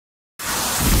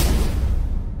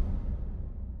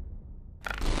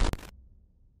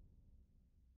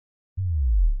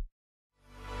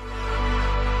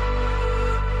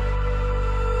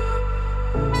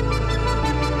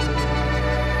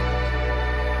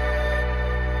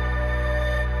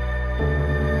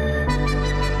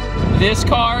This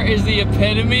car is the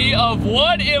epitome of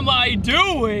what am I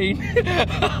doing?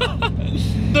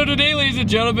 So today, ladies and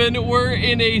gentlemen, we're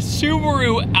in a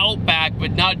Subaru Outback,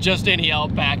 but not just any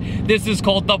Outback. This is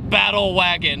called the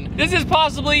BATTLEWAGON. This is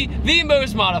possibly the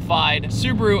most modified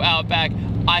Subaru Outback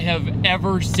I have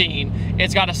ever seen.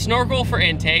 It's got a snorkel for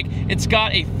intake. It's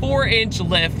got a 4-inch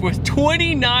lift with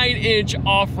 29-inch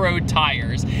off-road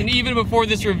tires. And even before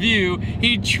this review,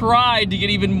 he tried to get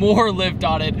even more lift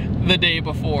on it the day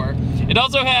before. It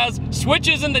also has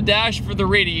switches in the dash for the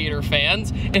radiator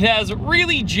fans. It has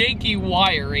really janky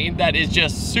wiring that is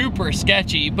just super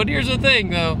sketchy. But here's the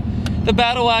thing though, the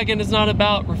BATTLEWAGON is not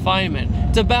about refinement.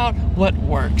 It's about what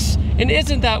works. And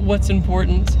isn't that what's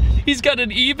important? He's got an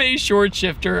eBay short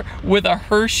shifter with a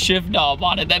Hurst shift knob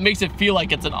on it. That makes it feel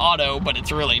like it's an auto, but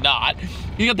it's really not.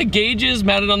 He's got the gauges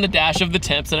mounted on the dash of the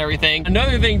temps and everything.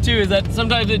 Another thing too is that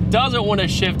sometimes it doesn't want to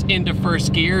shift into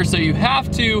first gear, so you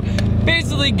have to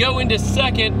basically go into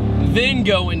second, then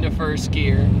go into first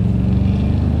gear.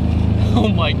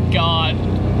 Oh my God.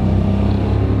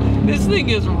 This thing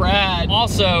is rad.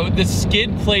 Also, the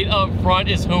skid plate up front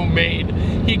is homemade.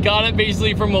 He got it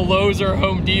basically from a Lowe's or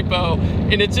Home Depot,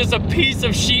 and it's just a piece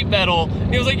of sheet metal.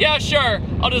 He was like, yeah, sure,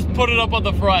 I'll just put it up on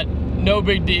the front. No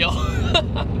big deal.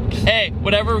 Hey,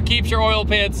 whatever keeps your oil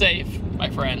pan safe, my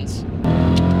friends.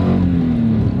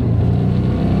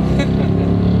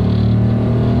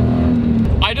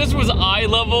 I just was eye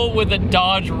level with a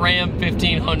Dodge Ram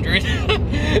 1500.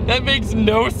 That makes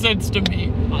no sense to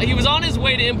me. He was on his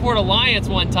way to Import Alliance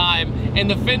one time,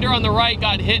 and the fender on the right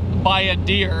got hit by a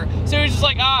deer. So he was just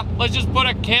like, let's just put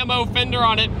a camo fender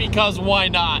on it because why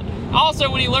not? Also,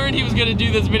 when he learned he was gonna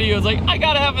do this video, he was like, I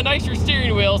gotta have a nicer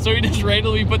steering wheel. So he just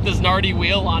randomly put this Nardi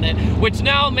wheel on it, which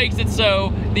now makes it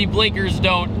so the blinkers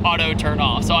don't auto turn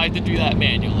off. So I have to do that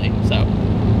manually. So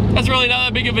that's really not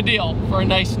that big of a deal for a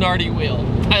nice Nardi wheel.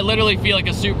 I literally feel like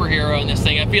a superhero in this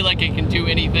thing. I feel like it can do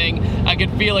anything. I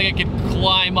could feel like it could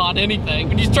climb on anything.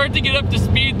 When you start to get up to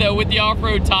speed though with the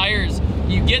off-road tires,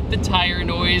 you get the tire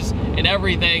noise and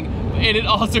everything, and it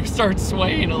also starts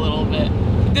swaying a little bit.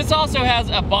 This also has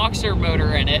a boxer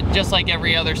motor in it, just like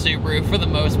every other Subaru for the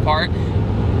most part.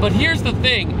 But here's the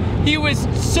thing, he was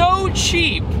so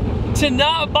cheap to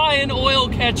not buy an oil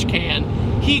catch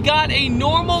can. He got a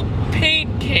normal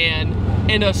paint can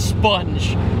and a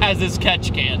sponge as his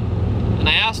catch can. And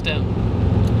I asked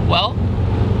him, well,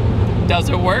 does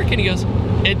it work? And he goes,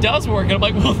 it does work. And I'm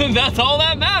like, well, then that's all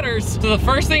that matters. So the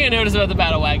first thing I noticed about the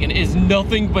BATTLEWAGON is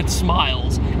nothing but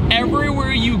smiles.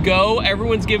 Everywhere you go,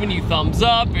 everyone's giving you thumbs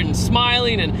up and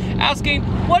smiling and asking,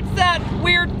 what's that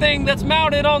weird thing that's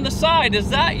mounted on the side? Is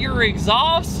that your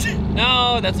exhaust?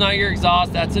 No, that's not your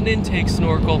exhaust. That's an intake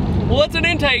snorkel. Well, what's an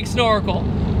intake snorkel?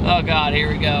 Oh God, here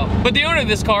we go. But the owner of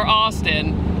this car,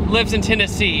 Austin, lives in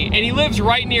Tennessee, and he lives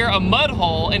right near a mud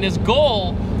hole, and his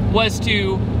goal was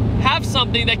to have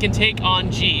something that can take on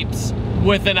Jeeps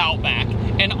with an Outback,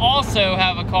 and also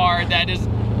have a car that is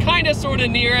kind of sort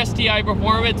of near STI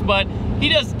performance, but he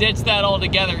just ditched that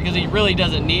altogether because he really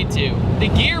doesn't need to. The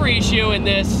gear ratio in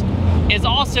this is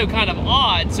also kind of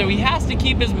odd, so he has to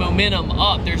keep his momentum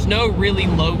up. There's no really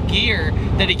low gear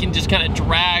that he can just kind of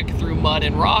drag through mud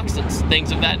and rocks and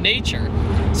things of that nature.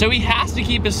 So he has to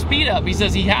keep his speed up. He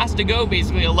says he has to go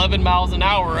basically 11 miles an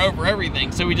hour over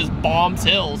everything, so he just bombs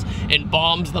hills and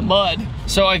bombs the mud.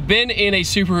 So I've been in a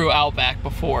Subaru Outback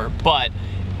before, but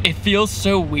it feels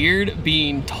so weird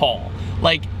being tall.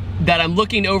 Like, that I'm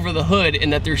looking over the hood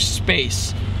and that there's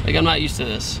space. Like, I'm not used to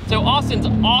this. So Austin's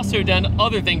also done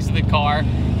other things to the car.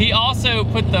 He also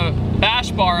put the bash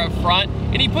bar up front,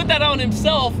 and he put that on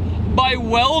himself by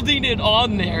welding it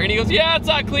on there. And he goes, yeah, it's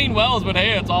not clean welds, but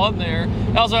hey, it's on there.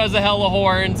 It also has the hella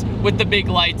horns with the big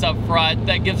lights up front.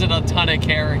 That gives it a ton of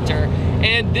character.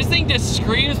 And this thing just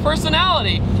screams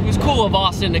personality. It was cool of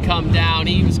Austin to come down.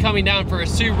 He was coming down for a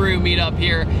Subaru meetup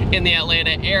here in the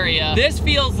Atlanta area. This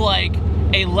feels like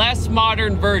a less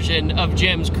modern version of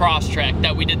Jim's Crosstrek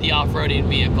that we did the off-roading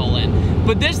vehicle in.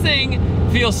 But this thing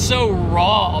feels so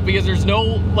raw because there's no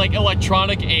like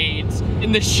electronic aids,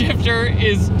 and the shifter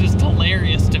is just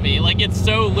hilarious to me. Like, it's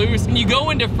so loose. When you go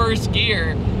into first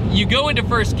gear,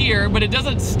 but it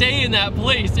doesn't stay in that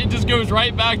place. It just goes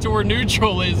right back to where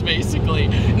neutral is, basically.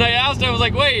 And I asked him, I was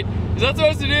like, wait, is that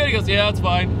supposed to do it? He goes, yeah, it's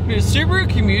fine. The Subaru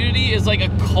community is like a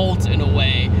cult in a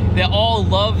way. They all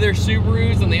love their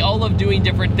Subarus and they all love doing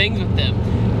different things with them.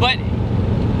 But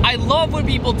I love when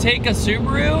people take a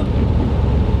Subaru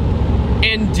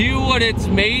and do what it's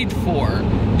made for.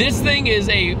 This thing is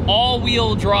a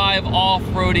all-wheel drive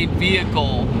off-roading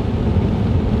vehicle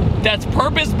that's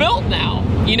purpose-built now.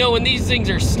 You know, when these things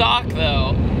are stock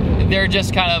though, They're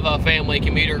just kind of a family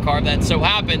commuter car that so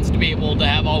happens to be able to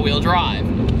have all-wheel drive.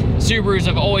 Subarus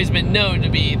have always been known to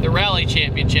be the rally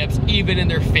championships, even in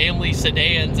their family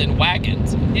sedans and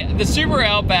wagons. Yeah, the Subaru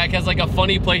Outback has like a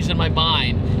funny place in my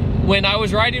mind. When I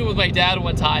was riding with my dad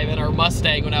one time in our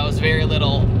Mustang when I was very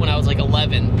little, when I was like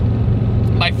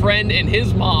 11, my friend and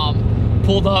his mom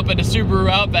pulled up in a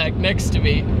Subaru Outback next to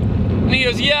me. And he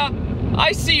goes, "Yeah,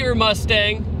 I see your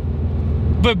Mustang,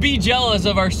 but be jealous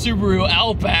of our Subaru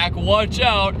Outback, watch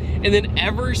out." And then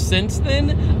ever since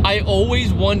then, I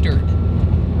always wondered,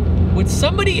 would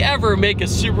somebody ever make a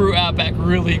Subaru Outback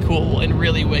really cool and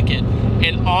really wicked?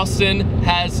 And Austin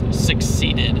has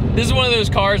succeeded. This is one of those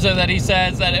cars that he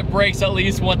says that it breaks at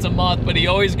least once a month, but he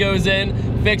always goes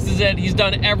in, fixes it. He's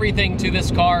done everything to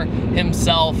this car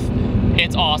himself.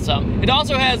 It's awesome. It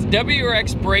also has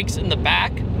WRX brakes in the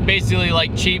back, basically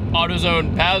like cheap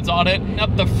AutoZone pads on it.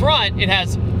 Up the front, it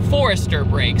has Forester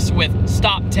brakes with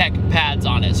Stop Tech pads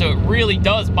on it, so it really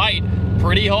does bite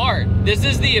pretty hard. This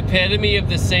is the epitome of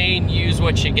the saying, use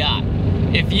what you got.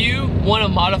 If you want to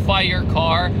modify your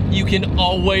car, you can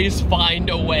always find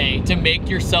a way to make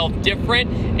yourself different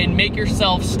and make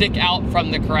yourself stick out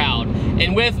from the crowd.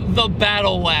 And with the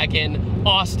BattleWagon,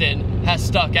 Austin has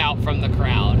stuck out from the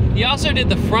crowd. He also did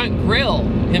the front grille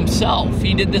himself.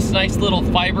 He did this nice little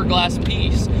fiberglass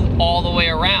piece all the way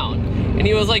around. And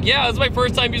he was like, "Yeah, this is my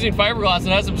first time using fiberglass.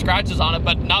 It has some scratches on it,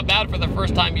 but not bad for the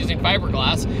first time using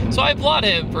fiberglass." So I applaud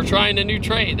him for trying a new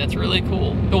trade. That's really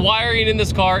cool. The wiring in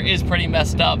this car is pretty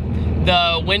messed up.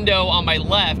 The window on my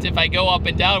left, if I go up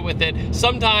and down with it,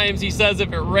 sometimes he says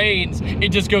if it rains, it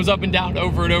just goes up and down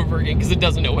over and over again because it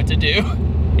doesn't know what to do.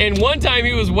 And one time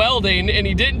he was welding and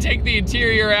he didn't take the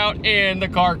interior out and the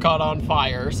car caught on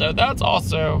fire. So that's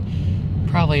also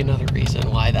probably another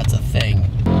reason why that's a thing.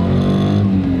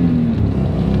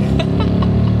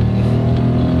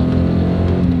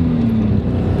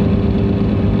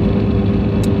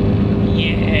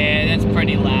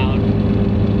 Pretty loud.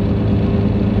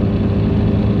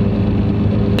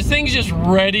 This thing's just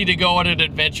ready to go on an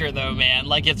adventure though, man.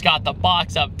 Like, it's got the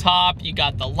box up top, you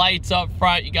got the lights up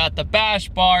front, you got the bash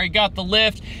bar, you got the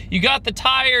lift, you got the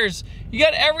tires, you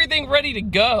got everything ready to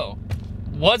go.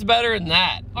 What's better than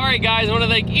that? All right, guys, I want to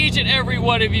thank each and every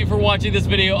one of you for watching this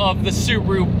video of the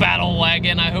Subaru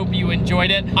BattleWagon. I hope you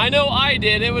enjoyed it. I know I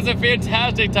did. It was a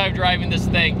fantastic time driving this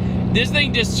thing. This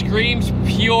thing just screams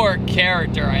pure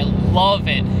character. I love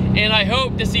it. And I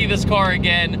hope to see this car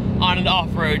again on an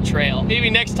off-road trail. Maybe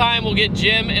next time we'll get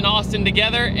Jim and Austin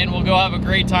together and we'll go have a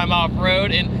great time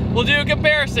off-road and we'll do a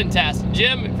comparison test.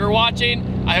 Jim, if you're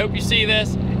watching, I hope you see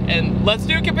this. And let's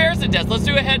do a comparison test. Let's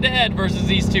do a head-to-head versus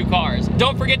these two cars.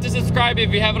 Don't forget to subscribe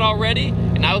if you haven't already.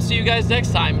 And I will see you guys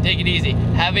next time. Take it easy.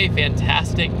 Have a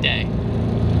fantastic day.